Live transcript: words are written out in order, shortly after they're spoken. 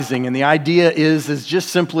And the idea is just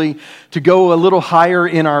simply to go a little higher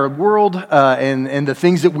in our world and the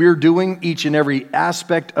things that we're doing, each and every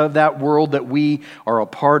aspect of that world that we are a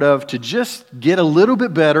part of, to just get a little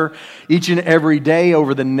bit better each and every day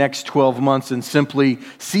over the next 12 months and simply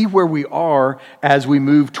see where we are as we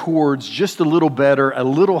move towards just a little better, a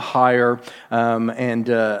little higher, and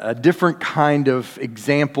a different kind of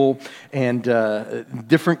example and a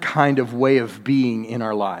different kind of way of being in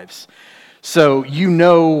our lives. So you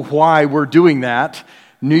know why we're doing that.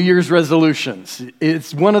 New Year's resolutions.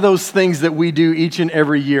 It's one of those things that we do each and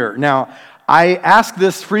every year. Now, I ask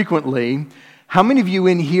this frequently. How many of you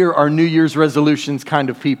in here are New Year's resolutions kind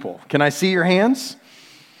of people? Can I see your hands?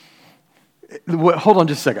 Hold on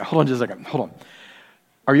just a second. Hold on.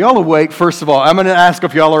 Are y'all awake? First of all, I'm going to ask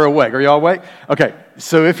if y'all are awake. Are y'all awake? Okay,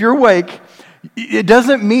 so if you're awake, it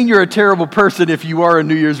doesn't mean you're a terrible person if you are a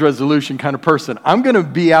New Year's resolution kind of person. I'm going to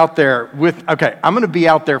be out there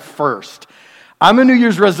first. I'm a New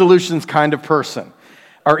Year's resolutions kind of person.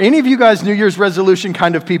 Are any of you guys New Year's resolution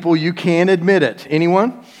kind of people? You can admit it.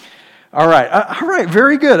 Anyone? All right,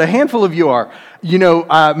 very good. A handful of you are. You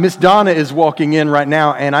know, Miss Donna is walking in right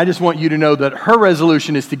now, and I just want you to know that her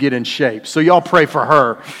resolution is to get in shape. So y'all pray for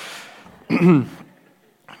her.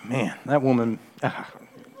 Man, that woman...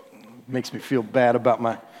 makes me feel bad about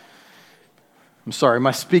my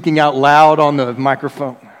speaking out loud on the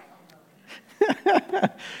microphone.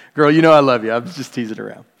 Girl, you know I love you. I'm just teasing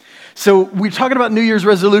around. So we're talking about New Year's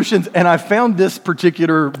resolutions, and I found this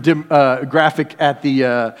particular graphic at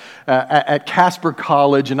at Casper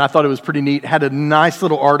College, and I thought it was pretty neat. It had a nice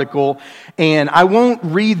little article, and I won't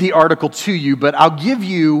read the article to you, but I'll give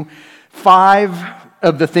you 5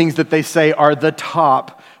 of the things that they say are the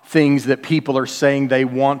top things that people are saying they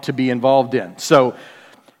want to be involved in. So,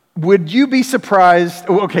 would you be surprised?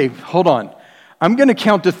 Okay, hold on. I'm going to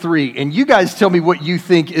count to 3, and you guys tell me what you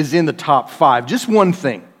think is in the top 5. Just one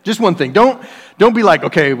thing. Don't be like,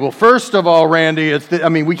 okay, well, first of all, Randy,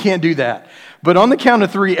 we can't do that. But on the count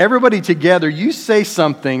of 3, everybody together, you say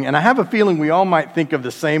something, and I have a feeling we all might think of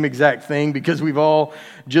the same exact thing because we've all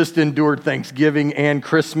just endured Thanksgiving and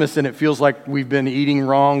Christmas, and it feels like we've been eating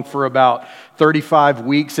wrong for about 35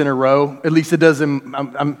 weeks in a row. At least it doesn't,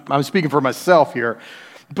 I'm speaking for myself here.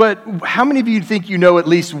 But how many of you think you know at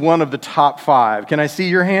least one of the top 5? Can I see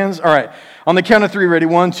your hands? All right. On the count of 3, ready?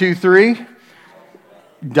 1, 2, 3.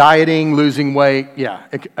 Dieting, losing weight. Yeah,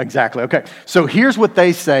 exactly. Okay. So here's what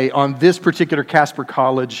they say on this particular Casper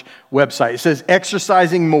College website. It says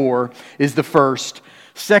exercising more is the first.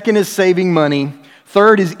 Second is saving money.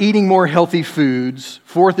 Third is eating more healthy foods.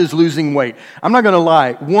 Fourth is losing weight. I'm not going to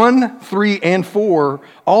lie. 1, 3, and 4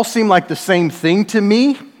 all seem like the same thing to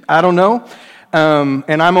me. I don't know.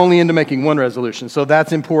 And I'm only into making one resolution, so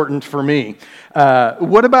that's important for me.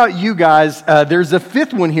 What about you guys? There's a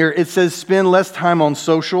 5th one here. It says spend less time on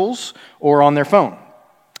socials or on their phone.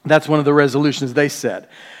 That's one of the resolutions they said.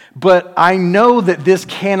 But I know that this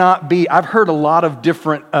cannot be. I've heard a lot of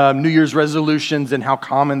different New Year's resolutions and how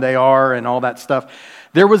common they are and all that stuff.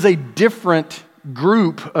 There was a different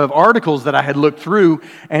group of articles that I had looked through,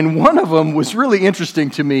 and one of them was really interesting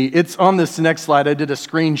to me. It's on this next slide. I did a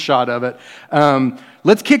screenshot of it.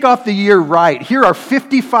 Let's kick off the year right. Here are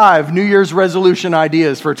 55 New Year's resolution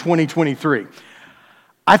ideas for 2023.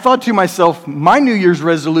 I thought to myself, my New Year's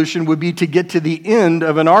resolution would be to get to the end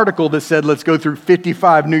of an article that said, let's go through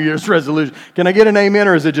 55 New Year's resolutions. Can I get an amen,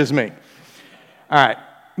 or is it just me? All right.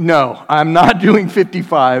 No, I'm not doing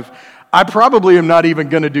 55. I probably am not even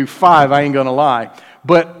going to do 5, I ain't going to lie.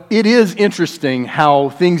 But it is interesting how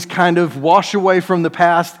things kind of wash away from the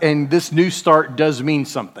past, and this new start does mean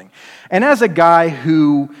something. And as a guy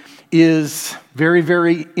who is very,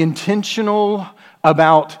 very intentional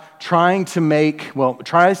about tries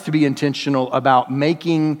to be intentional about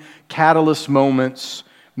making catalyst moments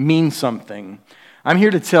mean something, I'm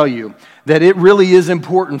here to tell you that it really is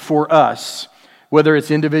important for us, whether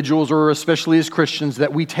it's individuals or especially as Christians,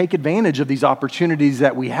 that we take advantage of these opportunities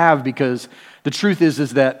that we have, because the truth is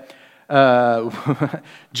that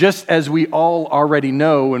just as we all already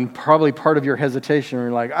know, and probably part of your hesitation,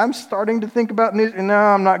 you're like, I'm starting to think about news. No,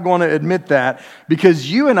 I'm not going to admit that,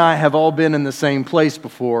 because you and I have all been in the same place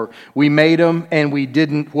before. We made them and we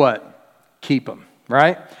didn't keep them,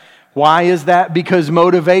 right? Why is that? Because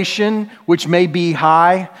motivation, which may be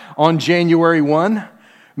high on January 1,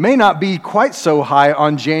 may not be quite so high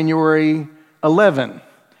on January 11,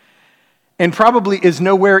 and probably is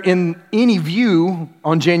nowhere in any view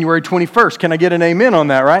on January 21st. Can I get an amen on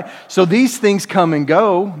that, right? So these things come and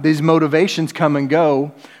go, these motivations come and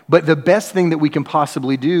go, but the best thing that we can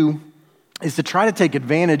possibly do is to try to take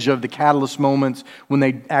advantage of the catalyst moments when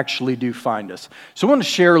they actually do find us. So I want to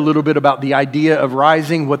share a little bit about the idea of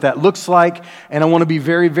rising, what that looks like, and I want to be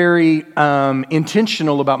very, very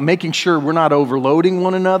intentional about making sure we're not overloading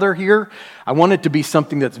one another here. I want it to be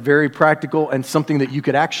something that's very practical and something that you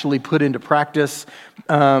could actually put into practice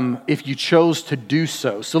if you chose to do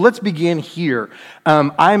so. So let's begin here.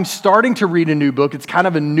 I'm starting to read a new book. It's kind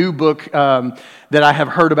of a new book that I have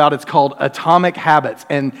heard about. It's called Atomic Habits,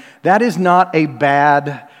 and that is not a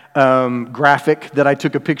bad graphic that I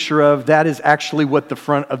took a picture of. That is actually what the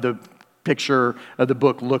front of the picture of the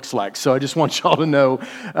book looks like. So I just want y'all to know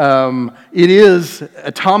it is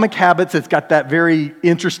Atomic Habits. It's got that very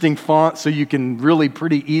interesting font so you can really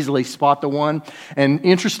pretty easily spot the one. And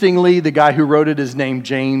interestingly, the guy who wrote it is named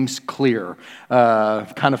James Clear.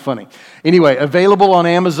 Kind of funny. Anyway, available on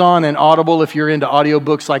Amazon and Audible if you're into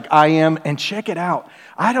audiobooks like I am. And check it out.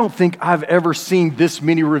 I don't think I've ever seen this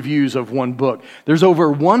many reviews of one book. There's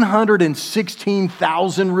over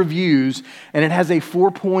 116,000 reviews, and it has a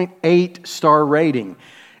 4.8 star rating.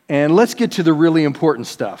 And let's get to the really important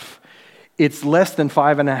stuff. It's less than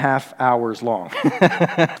 5.5 hours long.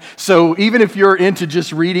 So even if you're into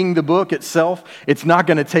just reading the book itself, it's not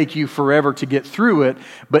going to take you forever to get through it,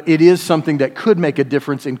 but it is something that could make a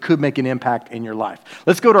difference and could make an impact in your life.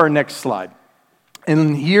 Let's go to our next slide.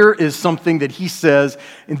 And here is something that he says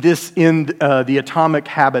in the Atomic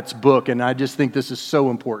Habits book, and I just think this is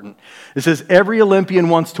so important. It says, every Olympian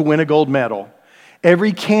wants to win a gold medal.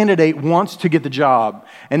 Every candidate wants to get the job.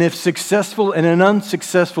 And if successful and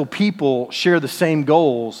unsuccessful people share the same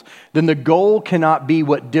goals, then the goal cannot be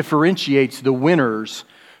what differentiates the winners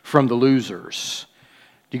from the losers.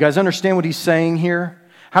 Do you guys understand what he's saying here?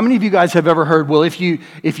 How many of you guys have ever heard, well, if you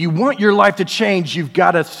want your life to change, you've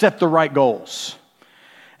got to set the right goals?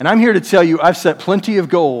 And I'm here to tell you, I've set plenty of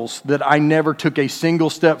goals that I never took a single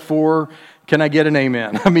step for. Can I get an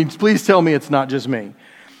amen? I mean, please tell me it's not just me.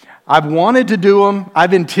 I've wanted to do them.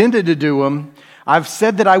 I've intended to do them. I've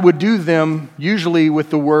said that I would do them, usually with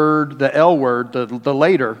the word, the L word, the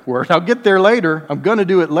later word. I'll get there later. I'm going to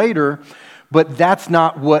do it later. But that's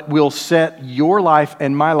not what will set your life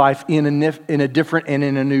and my life in a different and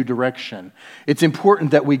in a new direction. It's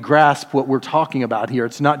important that we grasp what we're talking about here.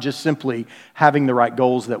 It's not just simply having the right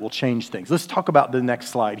goals that will change things. Let's talk about the next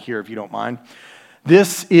slide here, if you don't mind.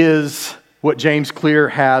 This is what James Clear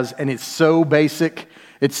has, and it's so basic.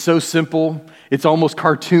 It's so simple. It's almost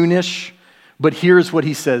cartoonish. But here's what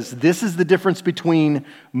he says. This is the difference between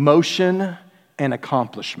motion and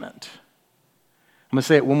accomplishment. I'm going to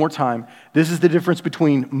say it one more time. This is the difference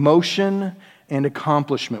between motion and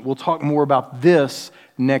accomplishment. We'll talk more about this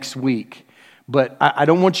next week. But I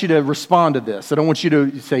don't want you to respond to this. I don't want you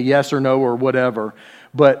to say yes or no or whatever.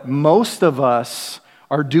 But most of us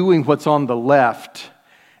are doing what's on the left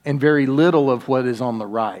and very little of what is on the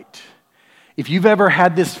right. If you've ever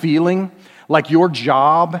had this feeling like your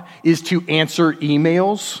job is to answer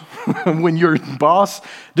emails when your boss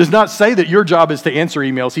does not say that your job is to answer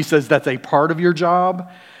emails. He says that's a part of your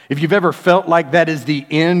job. If you've ever felt like that is the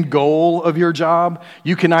end goal of your job,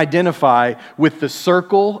 you can identify with the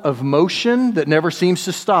circle of motion that never seems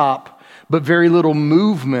to stop, but very little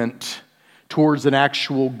movement towards an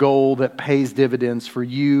actual goal that pays dividends for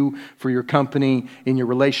you, for your company, in your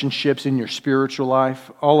relationships, in your spiritual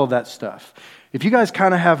life, all of that stuff. If you guys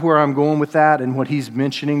kind of have where I'm going with that and what he's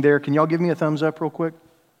mentioning there, can y'all give me a thumbs up real quick?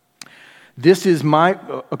 This is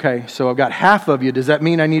okay, so I've got half of you. Does that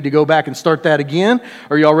mean I need to go back and start that again?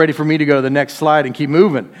 Or are y'all ready for me to go to the next slide and keep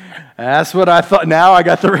moving? That's what I thought. Now I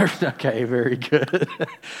got okay, very good.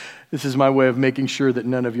 This is my way of making sure that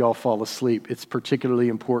none of y'all fall asleep. It's particularly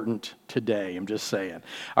important today, I'm just saying.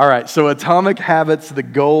 All right, so Atomic Habits, the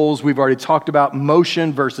goals, we've already talked about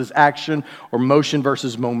motion versus action or motion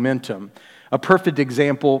versus momentum. A perfect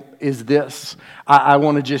example is this. I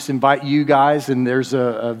want to just invite you guys, and there's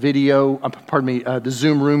a video, the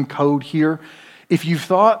Zoom room code here. If you've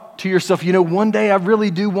thought to yourself, one day I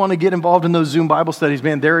really do want to get involved in those Zoom Bible studies,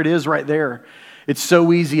 man, there it is right there. It's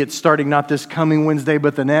so easy. It's starting not this coming Wednesday,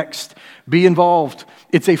 but the next. Be involved.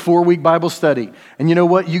 It's a 4-week Bible study. And you know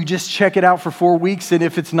what? You just check it out for 4 weeks, and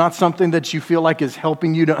if it's not something that you feel like is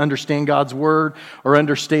helping you to understand God's Word or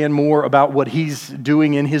understand more about what He's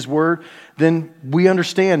doing in His Word, then we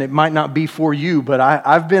understand it might not be for you. But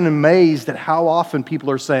I've been amazed at how often people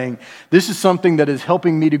are saying, this is something that is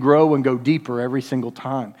helping me to grow and go deeper every single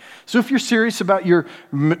time. So if you're serious about your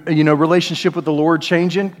relationship with the Lord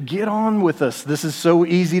changing, get on with us. This is so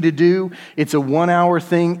easy to do. It's a 1-hour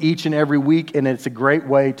thing each and every week, and it's a great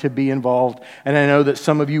way to be involved. And I know that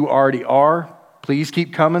some of you already are. Please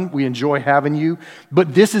keep coming. We enjoy having you.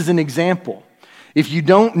 But this is an example. If you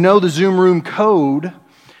don't know the Zoom room code,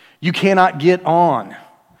 you cannot get on.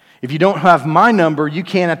 If you don't have my number, you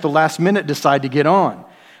can't at the last minute decide to get on.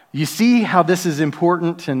 You see how this is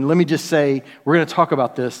important? And let me just say, we're going to talk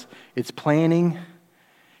about this. It's planning,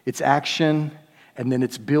 it's action, and then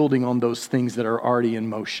it's building on those things that are already in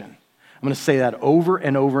motion. I'm going to say that over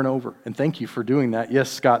and over and over. And thank you for doing that.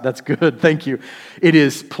 Yes, Scott, that's good. Thank you. It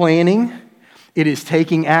is planning, it is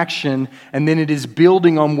taking action, and then it is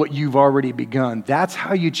building on what you've already begun. That's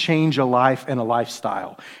how you change a life and a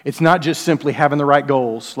lifestyle. It's not just simply having the right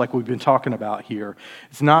goals like we've been talking about here.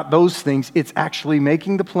 It's not those things. It's actually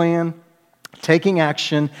making the plan, taking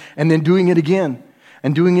action, and then doing it again,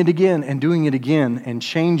 and doing it again, and doing it again, and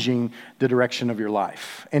changing the direction of your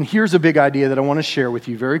life. And here's a big idea that I want to share with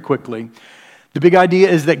you very quickly. The big idea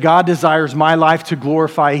is that God desires my life to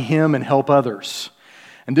glorify Him and help others.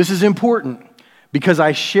 And this is important, because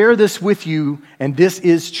I share this with you, and this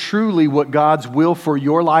is truly what God's will for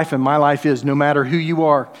your life and my life is, no matter who you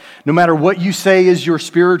are. No matter what you say is your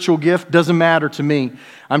spiritual gift, doesn't matter to me.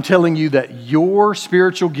 I'm telling you that your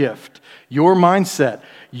spiritual gift, your mindset,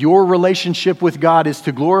 your relationship with God is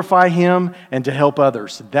to glorify Him and to help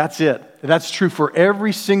others. That's it. That's true for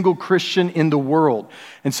every single Christian in the world.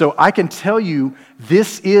 And so I can tell you,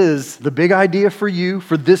 this is the big idea for you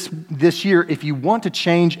for this year. If you want to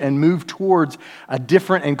change and move towards a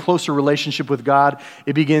different and closer relationship with God,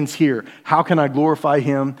 it begins here. How can I glorify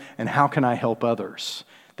Him and how can I help others?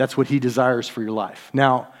 That's what He desires for your life.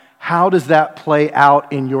 Now, how does that play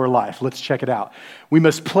out in your life? Let's check it out. We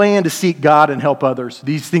must plan to seek God and help others.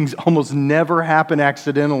 These things almost never happen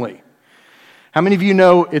accidentally. How many of you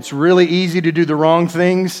know it's really easy to do the wrong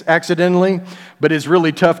things accidentally, but it's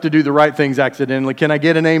really tough to do the right things accidentally? Can I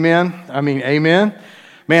get an amen? Amen?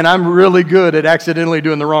 Man, I'm really good at accidentally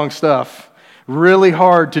doing the wrong stuff. Really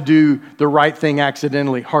hard to do the right thing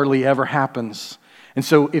accidentally. Hardly ever happens. And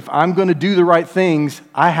so if I'm going to do the right things,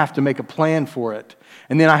 I have to make a plan for it.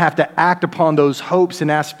 And then I have to act upon those hopes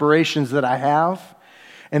and aspirations that I have.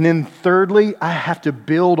 And then thirdly, I have to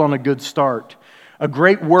build on a good start. A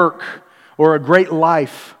great work or a great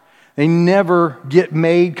life, they never get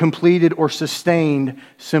made, completed, or sustained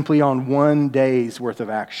simply on one day's worth of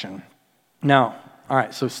action. Now, all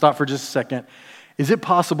right, so stop for just a second. Is it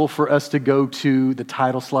possible for us to go to the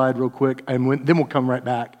title slide real quick? And then we'll come right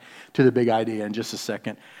back to the big idea in just a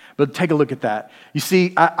second. But take a look at that. You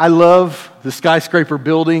see, I love the skyscraper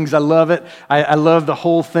buildings. I love it. I love the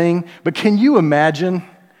whole thing. But can you imagine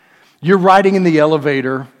you're riding in the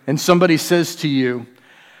elevator and somebody says to you,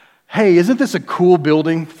 hey, isn't this a cool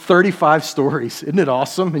building? 35 stories. Isn't it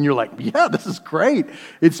awesome? And you're like, yeah, this is great.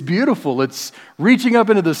 It's beautiful. It's reaching up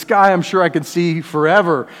into the sky. I'm sure I can see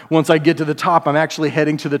forever. Once I get to the top, I'm actually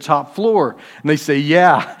heading to the top floor. And they say,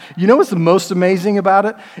 yeah. You know what's the most amazing about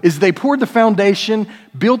it? Is they poured the foundation,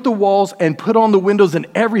 built the walls, and put on the windows and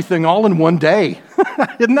everything all in one day.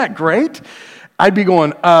 Isn't that great? I'd be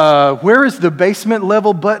going, where is the basement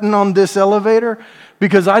level button on this elevator?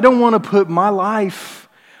 Because I don't want to put my life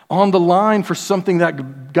on the line for something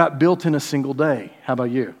that got built in a single day. How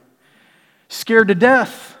about you? Scared to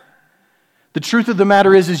death. The truth of the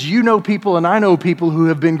matter is you know people and I know people who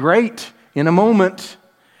have been great in a moment.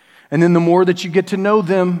 And then the more that you get to know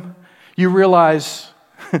them, you realize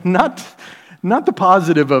not the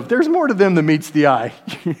positive of there's more to them than meets the eye.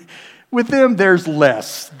 With them, there's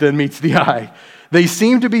less than meets the eye. They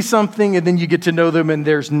seem to be something, and then you get to know them, and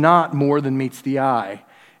there's not more than meets the eye.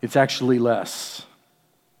 It's actually less.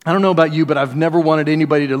 I don't know about you, but I've never wanted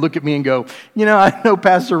anybody to look at me and go, you know, I know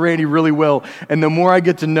Pastor Randy really well, and the more I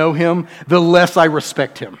get to know him, the less I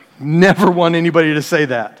respect him. Never want anybody to say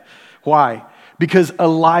that. Why? Because a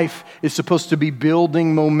life is supposed to be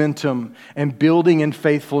building momentum and building in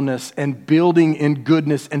faithfulness and building in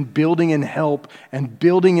goodness and building in help and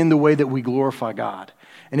building in the way that we glorify God.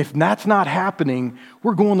 And if that's not happening,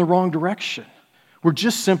 we're going the wrong direction. We're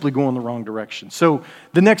just simply going the wrong direction. So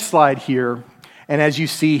the next slide here, and as you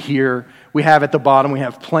see here, we have at the bottom, we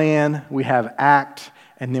have plan, we have act,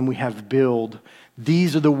 and then we have build.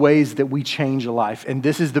 These are the ways that we change a life. And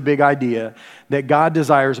this is the big idea, that God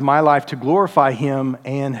desires my life to glorify Him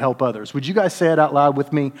and help others. Would you guys say it out loud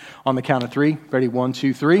with me on the count of three? Ready? 1,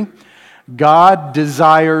 2, 3. God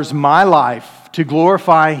desires my life to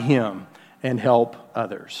glorify Him and help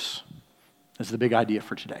others. That's the big idea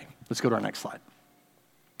for today. Let's go to our next slide.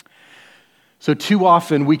 So too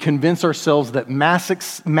often we convince ourselves that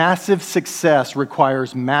massive success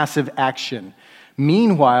requires massive action.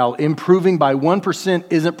 Meanwhile, improving by 1%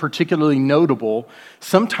 isn't particularly notable.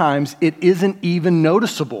 Sometimes it isn't even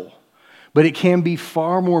noticeable, but it can be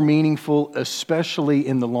far more meaningful, especially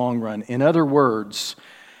in the long run. In other words,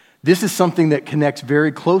 This is something that connects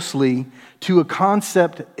very closely to a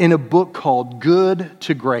concept in a book called Good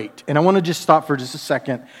to Great. And I want to just stop for just a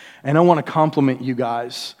second, and I want to compliment you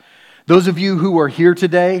guys. Those of you who are here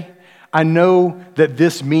today, I know that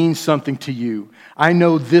this means something to you. I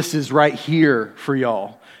know this is right here for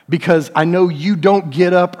y'all, because I know you don't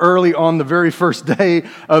get up early on the very first day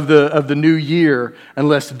of the new year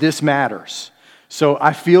unless this matters. So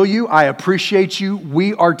I feel you. I appreciate you.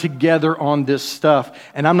 We are together on this stuff,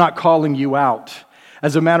 and I'm not calling you out.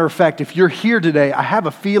 As a matter of fact, if you're here today, I have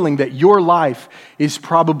a feeling that your life is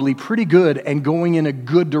probably pretty good and going in a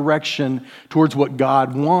good direction towards what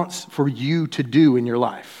God wants for you to do in your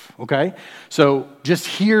life, okay? So just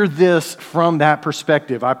hear this from that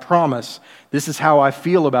perspective. I promise this is how I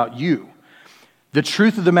feel about you. The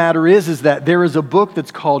truth of the matter is that there is a book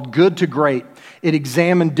that's called Good to Great. It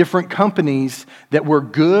examined different companies that were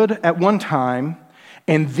good at one time,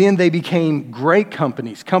 and then they became great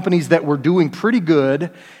companies that were doing pretty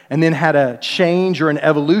good, and then had a change or an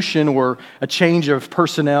evolution or a change of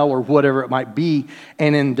personnel or whatever it might be,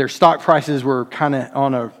 and then their stock prices were kind of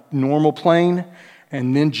on a normal plane,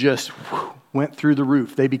 and then just went through the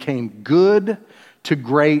roof. They became good to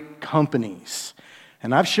great companies.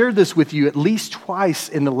 And I've shared this with you at least twice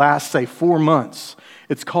in the last, say, 4 months.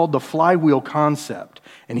 It's called the flywheel concept.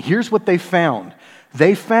 And here's what they found.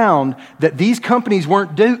 They found that these companies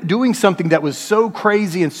weren't doing something that was so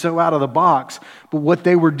crazy and so out of the box, but what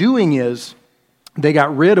they were doing is they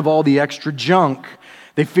got rid of all the extra junk.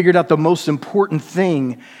 They figured out the most important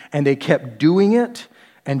thing, and they kept doing it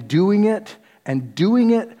and doing it and doing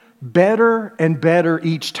it better and better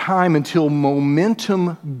each time until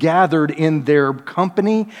momentum gathered in their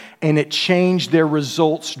company and it changed their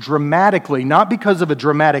results dramatically. Not because of a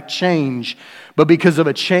dramatic change, but because of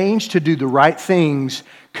a change to do the right things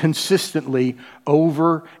consistently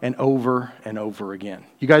over and over and over again.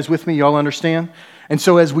 You guys with me? Y'all understand? And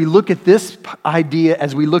so as we look at this idea,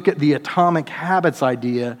 as we look at the atomic habits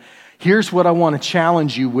idea, here's what I want to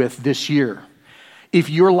challenge you with this year. If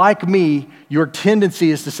you're like me, your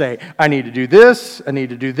tendency is to say, I need to do this, I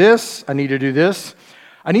need to do this, I need to do this,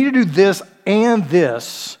 I need to do this and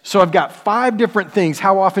this. So I've got 5 different things.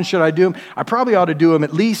 How often should I do them? I probably ought to do them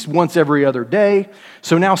at least once every other day.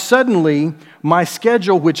 So now suddenly, my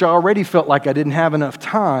schedule, which I already felt like I didn't have enough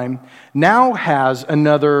time, now has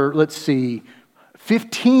another,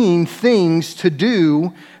 15 things to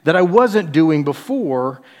do that I wasn't doing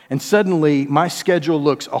before, and suddenly my schedule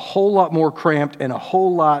looks a whole lot more cramped and a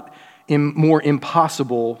whole lot more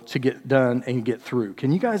impossible to get done and get through.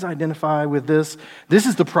 Can you guys identify with this? This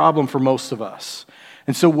is the problem for most of us.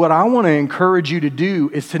 And so what I want to encourage you to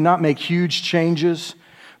do is to not make huge changes,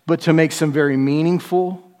 but to make some very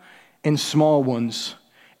meaningful and small ones,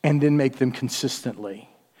 and then make them consistently.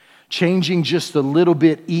 Changing just a little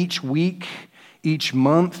bit each week, each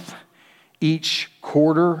month, each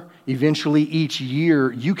quarter, eventually each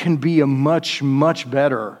year, you can be a much, much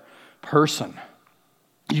better person.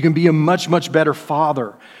 You can be a much, much better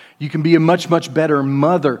father. You can be a much, much better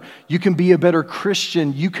mother. You can be a better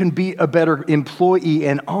Christian. You can be a better employee,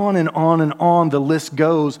 and on and on and on the list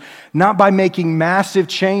goes. Not by making massive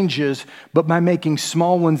changes, but by making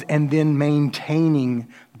small ones and then maintaining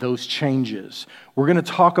those changes. We're going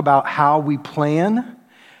to talk about how we plan,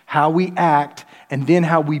 how we act, and then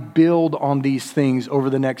how we build on these things over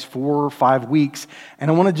the next 4 or 5 weeks.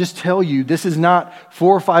 And I want to just tell you, this is not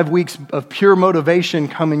 4 or 5 weeks of pure motivation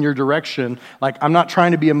coming your direction. Like, I'm not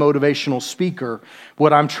trying to be a motivational speaker.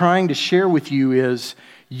 What I'm trying to share with you is,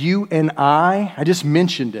 you and I just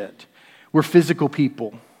mentioned it, we're physical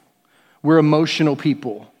people. We're emotional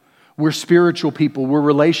people. We're spiritual people, we're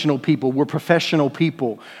relational people, we're professional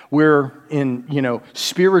people, we're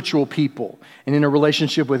spiritual people and in a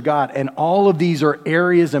relationship with God. And all of these are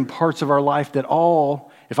areas and parts of our life that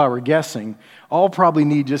all, if I were guessing, all probably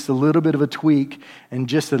need just a little bit of a tweak and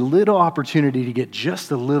just a little opportunity to get just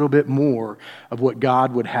a little bit more of what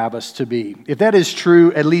God would have us to be. If that is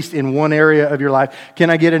true, at least in one area of your life, can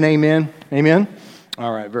I get an amen? Amen?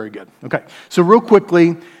 All right, very good. Okay, so real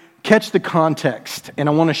quickly, catch the context, and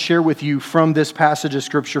I want to share with you from this passage of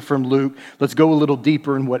Scripture from Luke. Let's go a little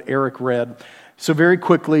deeper in what Eric read. So very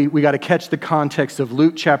quickly, we got to catch the context of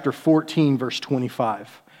Luke chapter 14, verse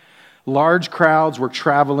 25. Large crowds were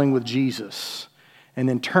traveling with Jesus, and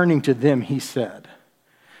then turning to them, he said.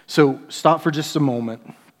 So stop for just a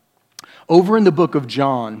moment. Over in the book of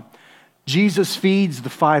John, Jesus feeds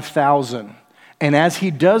the 5,000, and as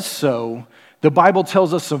he does so, the Bible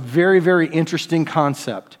tells us a very, very interesting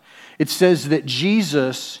concept. it says that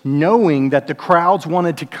Jesus, knowing that the crowds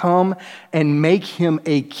wanted to come and make him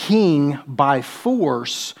a king by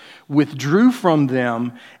force, withdrew from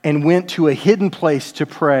them and went to a hidden place to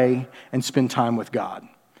pray and spend time with God.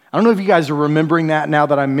 I don't know if you guys are remembering that now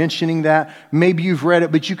that I'm mentioning that. Maybe you've read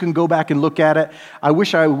it, but you can go back and look at it. I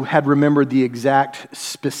wish I had remembered the exact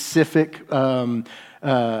specific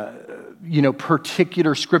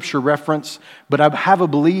particular scripture reference, but I have a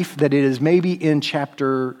belief that it is maybe in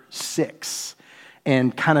chapter 6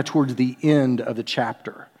 and kind of towards the end of the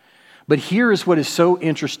chapter. But here is what is so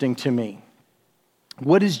interesting to me.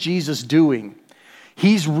 What is Jesus doing?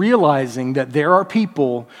 He's realizing that there are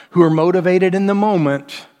people who are motivated in the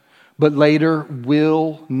moment, but later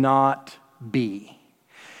will not be.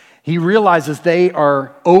 He realizes they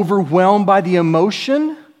are overwhelmed by the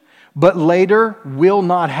emotion, but later will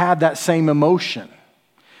not have that same emotion.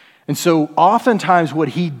 And so oftentimes what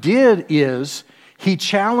he did is he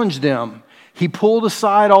challenged them. He pulled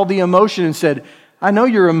aside all the emotion and said, I know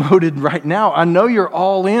you're emoted right now. I know you're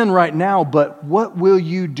all in right now, but what will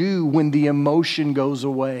you do when the emotion goes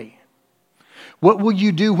away? What will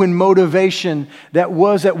you do when motivation that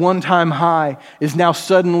was at one time high is now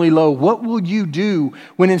suddenly low? What will you do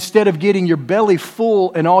when instead of getting your belly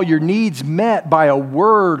full and all your needs met by a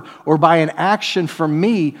word or by an action from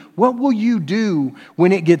me, what will you do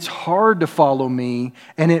when it gets hard to follow me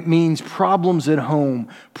and it means problems at home,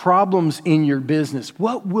 problems in your business?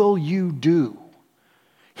 What will you do?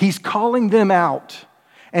 He's calling them out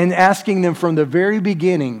and asking them from the very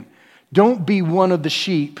beginning, don't be one of the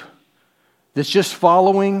sheep that's just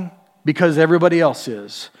following because everybody else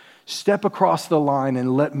is. Step across the line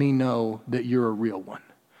and let me know that you're a real one.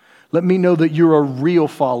 Let me know that you're a real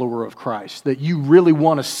follower of Christ, that you really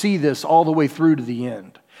want to see this all the way through to the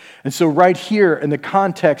end. And so right here in the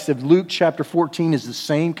context of Luke chapter 14 is the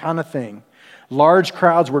same kind of thing. Large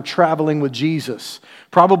crowds were traveling with Jesus,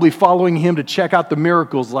 probably following him to check out the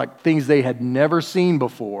miracles like things they had never seen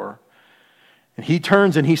before. And he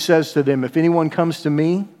turns and he says to them, if anyone comes to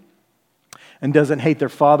me and doesn't hate their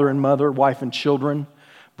father and mother, wife and children,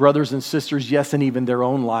 brothers and sisters, yes, and even their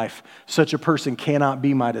own life, such a person cannot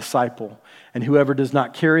be my disciple. And whoever does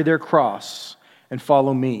not carry their cross and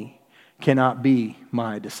follow me cannot be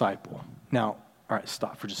my disciple. Now, all right,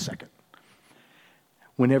 stop for just a second.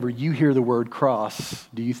 Whenever you hear the word cross,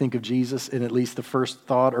 do you think of Jesus in at least the first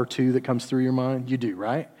thought or two that comes through your mind? You do,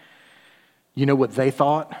 right? You know what they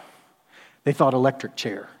thought? They thought electric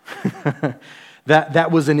chair.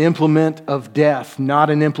 That was an implement of death, not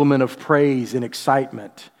an implement of praise and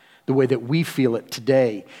excitement, the way that we feel it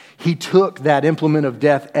today. He took that implement of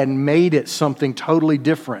death and made it something totally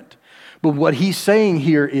different. But what he's saying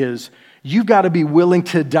here is, you've got to be willing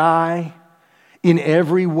to die in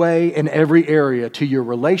every way and every area to your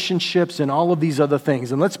relationships and all of these other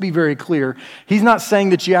things. And let's be very clear, he's not saying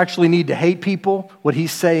that you actually need to hate people. What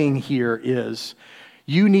he's saying here is,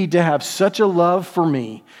 you need to have such a love for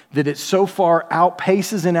me that it so far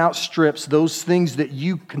outpaces and outstrips those things that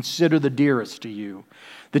you consider the dearest to you,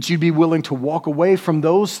 that you'd be willing to walk away from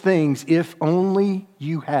those things if only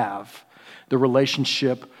you have the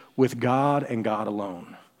relationship with God and God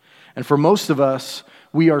alone. And for most of us,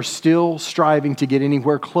 we are still striving to get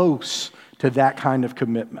anywhere close to that kind of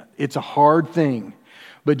commitment. It's a hard thing.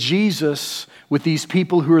 But Jesus, with these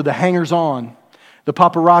people who are the hangers-on, the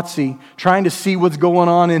paparazzi, trying to see what's going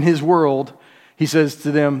on in his world, he says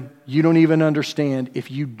to them, you don't even understand.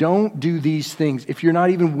 If you don't do these things, if you're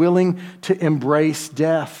not even willing to embrace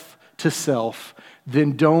death to self,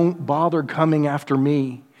 then don't bother coming after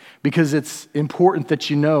me, because it's important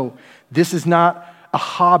that you know this is not a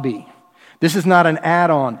hobby. This is not an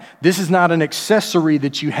add-on. This is not an accessory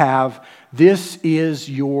that you have. This is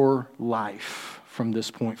your life from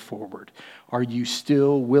this point forward. Are you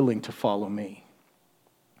still willing to follow me?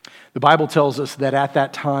 The Bible tells us that at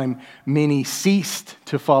that time, many ceased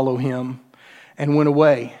to follow him and went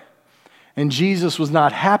away. And Jesus was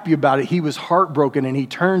not happy about it. He was heartbroken, and he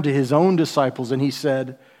turned to his own disciples and he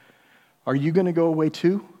said, are you going to go away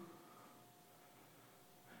too?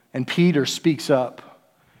 And Peter speaks up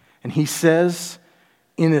and he says,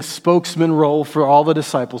 in a spokesman role for all the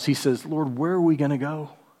disciples, he says, Lord, where are we going to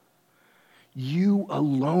go? You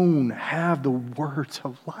alone have the words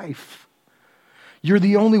of life. You're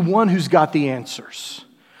the only one who's got the answers.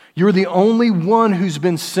 You're the only one who's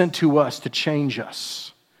been sent to us to change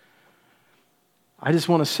us. I just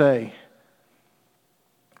want to say,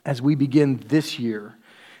 as we begin this year,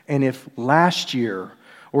 and if last year,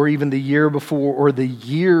 or even the year before, or the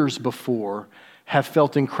years before, have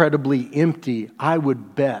felt incredibly empty, I would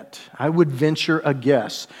venture a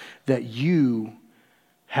guess that you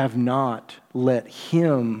have not let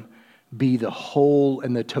him be the whole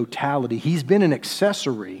and the totality. He's been an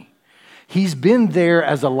accessory. He's been there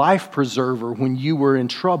as a life preserver when you were in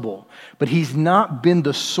trouble, but he's not been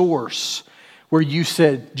the source where you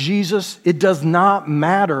said, Jesus, it does not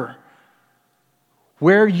matter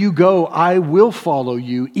where you go, I will follow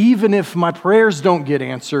you, even if my prayers don't get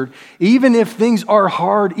answered, even if things are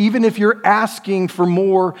hard, even if you're asking for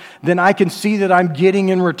more than I can see that I'm getting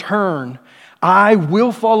in return. I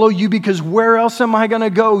will follow you because where else am I going to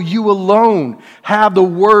go? You alone have the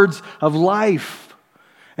words of life.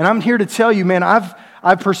 And I'm here to tell you, man,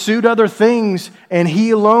 I've pursued other things, and He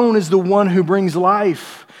alone is the one who brings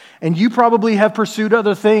life. And you probably have pursued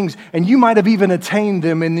other things, and you might have even attained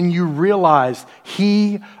them, and then you realize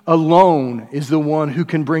He alone is the one who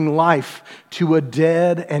can bring life to a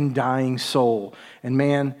dead and dying soul. And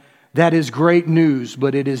man, that is great news,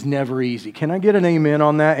 but it is never easy. Can I get an amen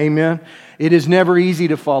on that? Amen? It is never easy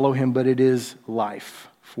to follow Him, but it is life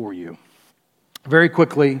for you. Very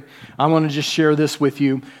quickly, I want to just share this with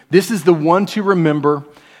you. This is the one to remember.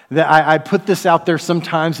 That I put this out there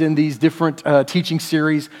sometimes in these different teaching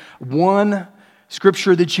series. One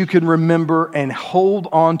scripture that you can remember and hold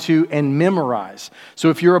on to and memorize. So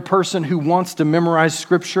if you're a person who wants to memorize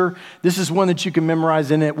scripture, this is one that you can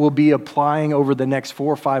memorize, and it will be applying over the next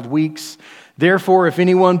 4 or 5 weeks. Therefore, if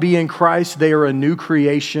anyone be in Christ, they are a new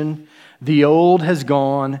creation. The old has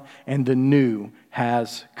gone and the new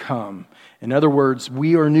has come. In other words,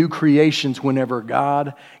 we are new creations whenever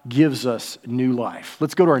God gives us new life.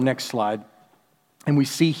 Let's go to our next slide. And we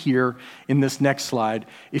see here in this next slide,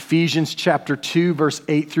 Ephesians chapter 2, verse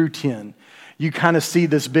 8 through 10. You kind of see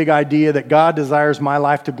this big idea that God desires my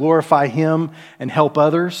life to glorify Him and help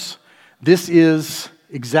others. This is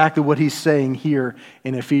exactly what he's saying here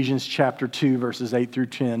in Ephesians chapter 2, verses 8 through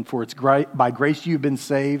 10. For it's by grace you've been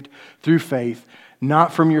saved through faith,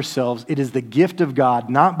 not from yourselves. It is the gift of God,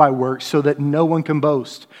 not by works, so that no one can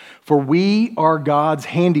boast. For we are God's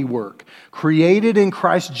handiwork, created in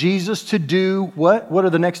Christ Jesus to do what? What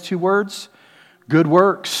are the next two words? Good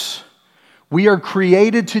works. We are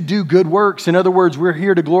created to do good works. In other words, we're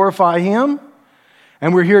here to glorify Him,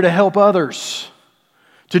 and we're here to help others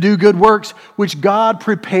to do good works, which God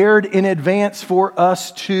prepared in advance for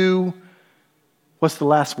us to, what's the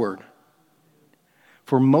last word?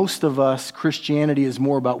 For most of us, Christianity is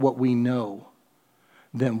more about what we know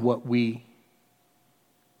than what we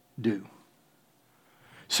do.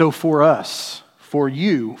 So for us, for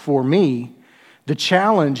you, for me, the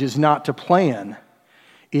challenge is not to plan.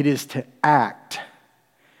 It is to act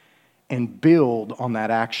and build on that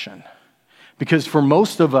action. Because for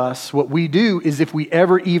most of us, what we do is if we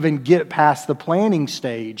ever even get past the planning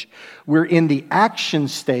stage, we're in the action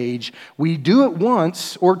stage. We do it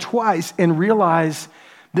once or twice and realize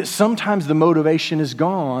that sometimes the motivation is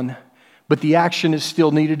gone, but the action is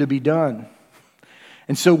still needed to be done.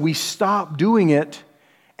 And so we stop doing it,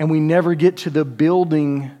 and we never get to the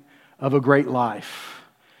building of a great life.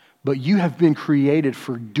 But you have been created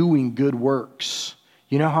for doing good works.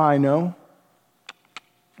 You know how I know?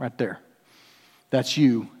 Right there. That's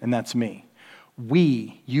you and that's me.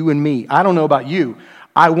 We, you and me. I don't know about you.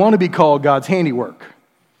 I want to be called God's handiwork.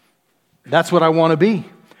 That's what I want to be.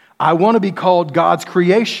 I want to be called God's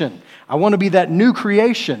creation. I want to be that new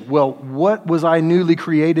creation. Well, what was I newly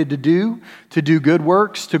created to do? To do good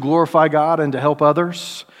works, to glorify God, and to help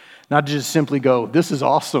others. Not to just simply go, this is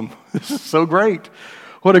awesome. This is so great.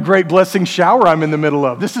 What a great blessing shower I'm in the middle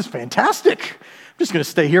of. This is fantastic. I'm just going to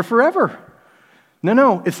stay here forever.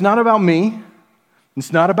 No, it's not about me.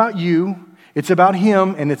 It's not about you. It's about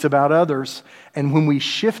Him, and it's about others. And when we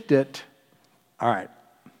shift it,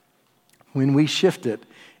 when we shift it,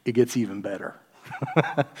 it gets even better.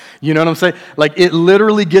 You know what I'm saying? Like, it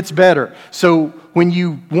literally gets better. So when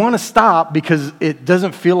you want to stop because it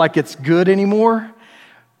doesn't feel like it's good anymore,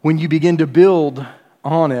 when you begin to build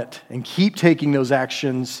on it and keep taking those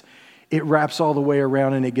actions, it wraps all the way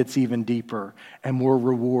around and it gets even deeper and more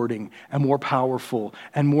rewarding and more powerful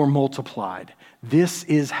and more multiplied. This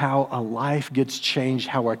is how a life gets changed,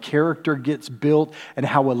 how a character gets built, and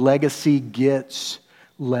how a legacy gets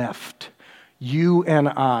left. You and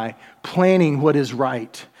I planning what is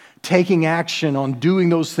right, taking action on doing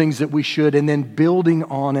those things that we should, and then building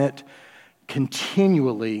on it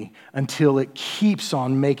continually until it keeps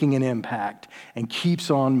on making an impact and keeps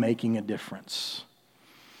on making a difference.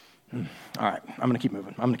 All right, I'm going to keep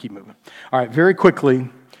moving. All right, very quickly,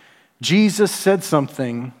 Jesus said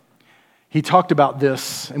something he talked about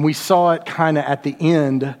this, and we saw it kind of at the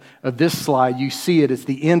end of this slide. You see it. It's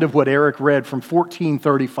the end of what Eric read from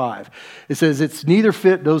 1435. It says, it's neither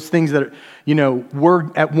fit those things that,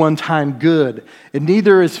 were at one time good. It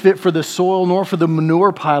neither is fit for the soil nor for the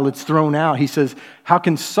manure pile it's thrown out. He says, how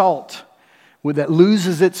can salt that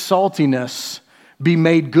loses its saltiness be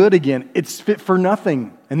made good again? It's fit for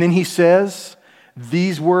nothing. And then he says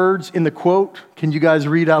these words in the quote. Can you guys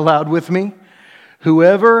read out loud with me?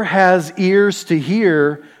 Whoever has ears to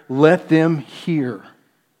hear, let them hear.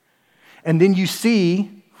 And then you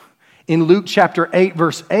see in Luke chapter 8,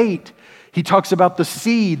 verse 8, he talks about the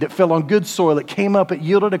seed that fell on good soil. It came up, it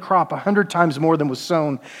yielded a crop 100 times more than was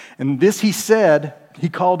sown. And this he said, he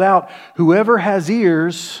called out, whoever has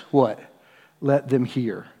ears, what? Let them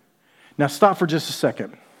hear. Now stop for just a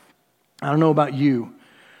second. I don't know about you,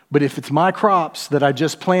 but if it's my crops that I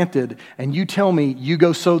just planted and you tell me you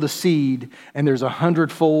go sow the seed and there's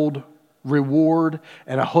 100-fold reward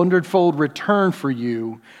and 100-fold return for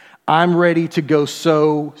you, I'm ready to go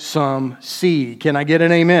sow some seed. Can I get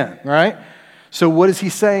an amen, right? So what is he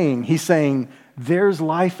saying? He's saying there's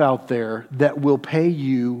life out there that will pay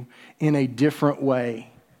you in a different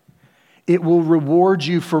way. It will reward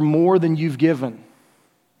you for more than you've given.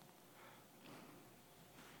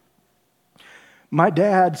 My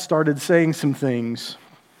dad started saying some things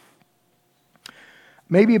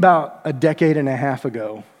maybe about a decade and a half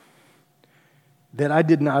ago that I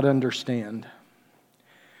did not understand.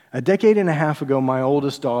 A decade and a half ago, my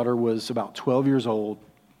oldest daughter was about 12 years old.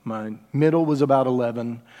 My middle was about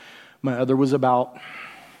 11. My other was about,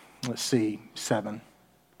 7.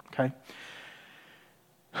 Okay?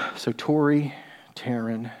 So Tori,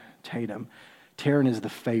 Taryn, Tatum. Taryn is the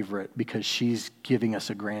favorite because she's giving us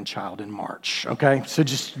a grandchild in March, okay? So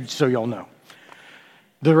just so y'all know.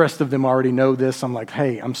 The rest of them already know this. I'm like,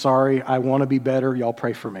 hey, I'm sorry. I want to be better. Y'all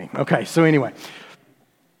pray for me. Okay, so anyway.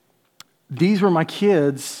 These were my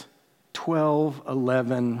kids, 12,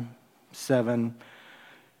 11, 7.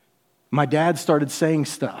 My dad started saying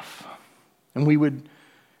stuff, and we would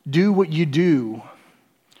do what you do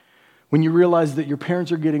when you realize that your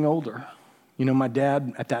parents are getting older. My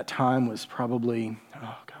dad at that time was probably,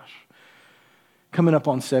 coming up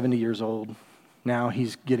on 70 years old. Now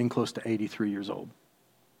he's getting close to 83 years old.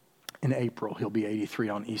 In April, he'll be 83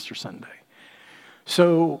 on Easter Sunday.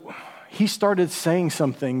 So he started saying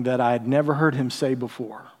something that I had never heard him say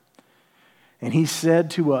before. And he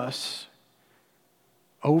said to us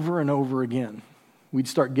over and over again, we'd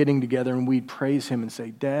start getting together and we'd praise him and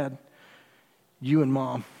say, Dad, you and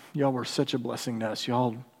Mom, y'all were such a blessing to us.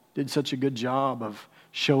 Y'all did such a good job of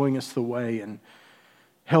showing us the way and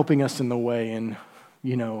helping us in the way and,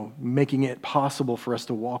 making it possible for us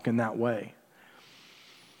to walk in that way.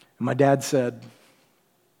 And my dad said,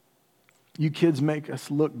 you kids make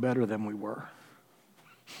us look better than we were.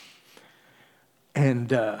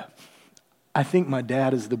 And I think my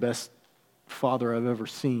dad is the best father I've ever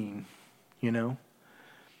seen,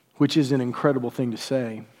 which is an incredible thing to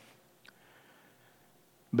say.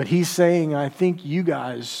 But he's saying, I think you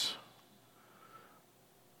guys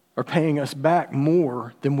are paying us back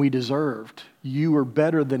more than we deserved. You are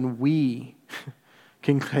better than we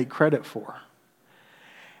can take credit for.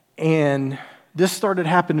 And this started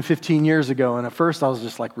happening 15 years ago, and at first I was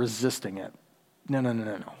just like resisting it. No.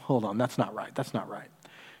 Hold on, that's not right. That's not right.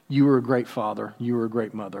 You were a great father. You were a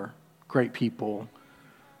great mother. Great people.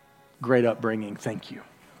 Great upbringing. Thank you,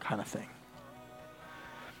 kind of thing.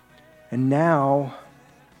 And now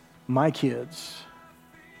my kids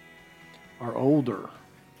are older.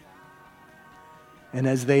 And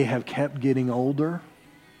as they have kept getting older,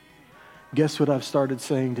 guess what I've started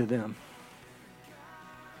saying to them?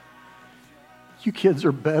 You kids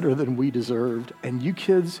are better than we deserved, and you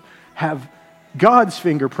kids have God's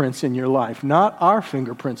fingerprints in your life, not our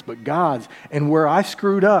fingerprints, but God's. And where I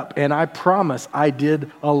screwed up, and I promise I did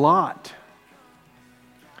a lot,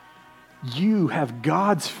 you have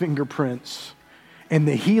God's fingerprints and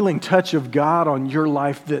the healing touch of God on your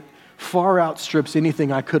life that far outstrips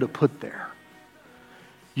anything I could have put there.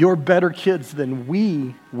 You're better kids than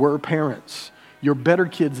we were parents. You're better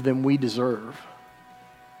kids than we deserve.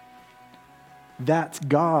 That's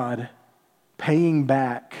God paying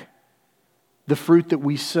back the fruit that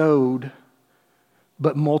we sowed,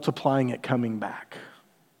 but multiplying it coming back.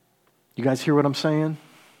 You guys hear what I'm saying?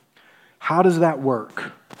 How does that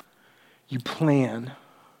work? You plan,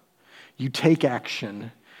 you take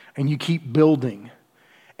action, and you keep building.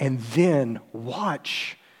 And then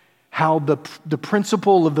watch how the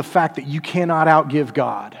principle of the fact that you cannot outgive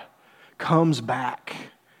God comes back,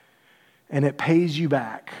 and it pays you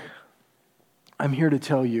back. I'm here to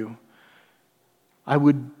tell you, I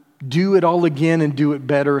would do it all again and do it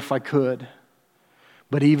better if I could.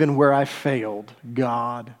 But even where I failed,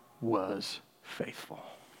 God was faithful.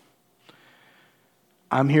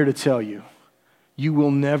 I'm here to tell you, you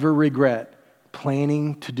will never regret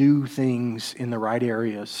planning to do things in the right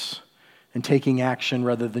areas and taking action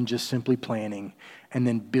rather than just simply planning and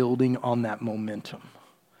then building on that momentum.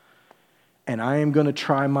 And I am going to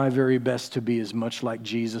try my very best to be as much like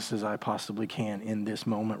Jesus as I possibly can in this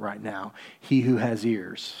moment right now. He who has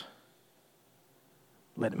ears,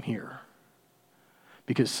 let him hear.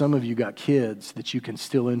 Because some of you got kids that you can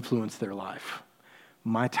still influence their life.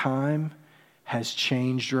 My time has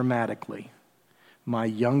changed dramatically. My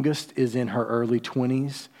youngest is in her early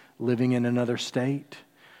 20s, living in another state.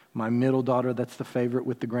 My middle daughter, that's the favorite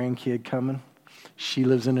with the grandkid coming, she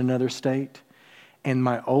lives in another state. And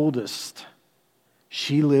my oldest,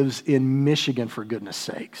 she lives in Michigan, for goodness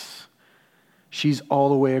sakes. She's all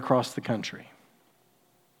the way across the country.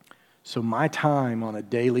 So my time on a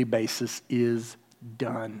daily basis is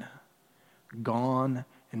done, gone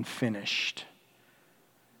and finished.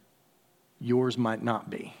 Yours might not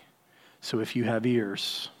be. So if you have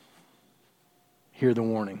ears, hear the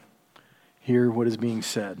warning. Hear what is being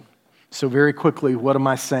said. So very quickly, what am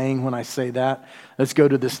I saying when I say that? Let's go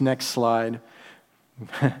to this next slide.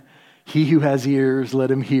 He who has ears, let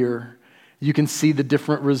him hear. You can see the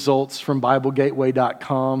different results from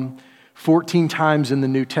BibleGateway.com. 14 times in the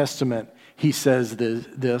New Testament, he says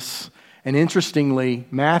this. And interestingly,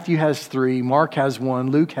 Matthew has 3, Mark has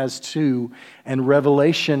 1, Luke has 2, and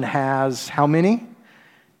Revelation has how many?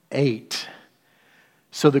 8.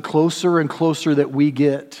 So the closer and closer that we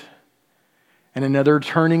get, and another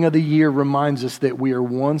turning of the year reminds us that we are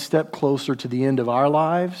one step closer to the end of our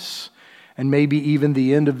lives, and maybe even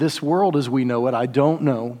the end of this world as we know it. I don't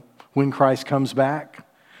know when Christ comes back.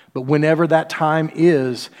 But whenever that time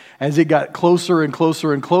is, as it got closer and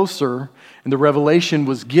closer and closer, and the revelation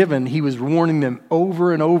was given, he was warning them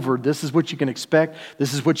over and over, this is what you can expect,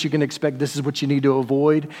 this is what you can expect, this is what you need to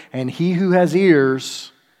avoid. And he who has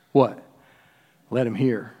ears, what? Let him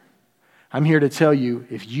hear. I'm here to tell you,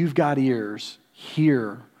 if you've got ears,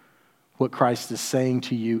 hear what Christ is saying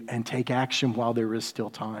to you and take action while there is still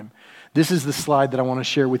time. This is the slide that I want to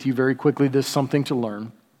share with you very quickly. There's something to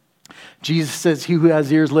learn. Jesus says, he who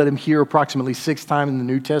has ears, let him hear, approximately 6 times in the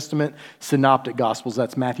New Testament synoptic gospels.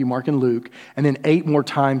 That's Matthew, Mark, and Luke. And then 8 more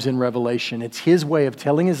times in Revelation. It's his way of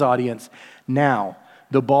telling his audience, now,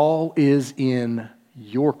 the ball is in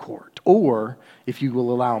your court. Or, if you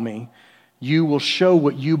will allow me, you will show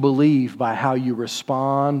what you believe by how you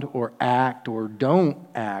respond or act or don't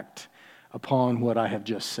act upon what I have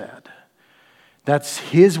just said. That's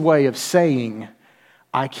his way of saying,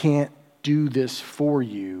 I can't do this for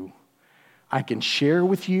you. I can share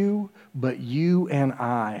with you, but you and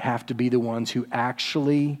I have to be the ones who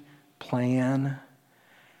actually plan,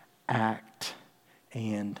 act,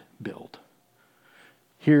 and build.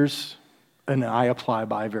 Here's an I apply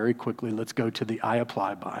by very quickly. Let's go to the I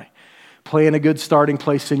apply by. Plan a good starting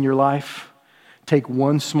place in your life. Take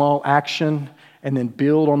one small action and then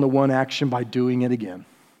build on the one action by doing it again.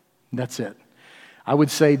 That's it. I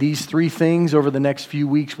would say these 3 things over the next few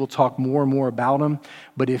weeks, we'll talk more and more about them.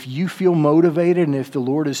 But if you feel motivated and if the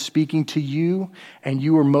Lord is speaking to you and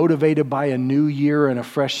you are motivated by a new year and a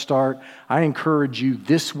fresh start, I encourage you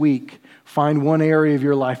this week, find one area of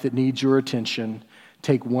your life that needs your attention,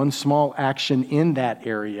 take one small action in that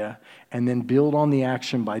area, and then build on the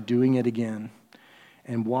action by doing it again.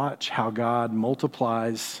 And watch how God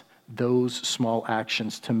multiplies those small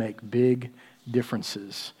actions to make big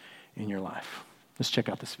differences in your life. Let's check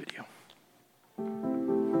out this video.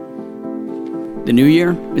 The new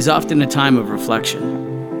year is often a time of reflection.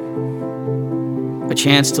 A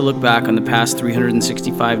chance to look back on the past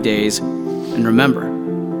 365 days and remember.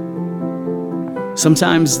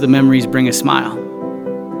 Sometimes the memories bring a smile,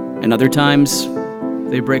 and other times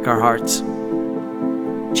they break our hearts.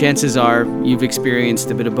 Chances are you've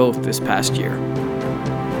experienced a bit of both this past year.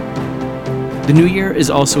 The new year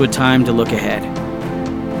is also a time to look ahead,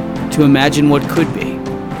 to imagine what could be,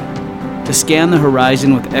 to scan the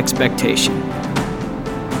horizon with expectation,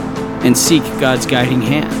 and seek God's guiding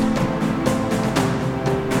hand.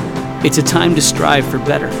 It's a time to strive for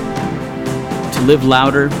better, to live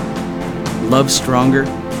louder, love stronger,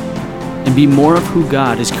 and be more of who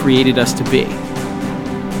God has created us to be.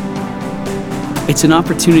 It's an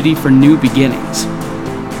opportunity for new beginnings,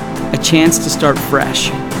 a chance to start fresh,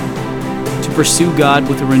 to pursue God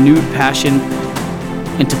with a renewed passion,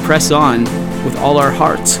 and to press on with all our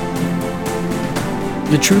hearts.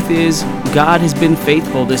 The truth is, God has been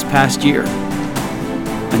faithful this past year,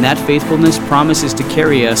 and that faithfulness promises to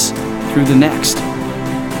carry us through the next.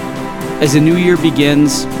 As the new year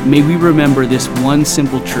begins, may we remember this one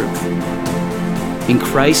simple truth. In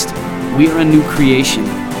Christ, we are a new creation.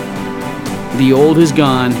 The old has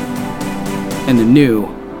gone, and the new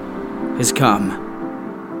has come.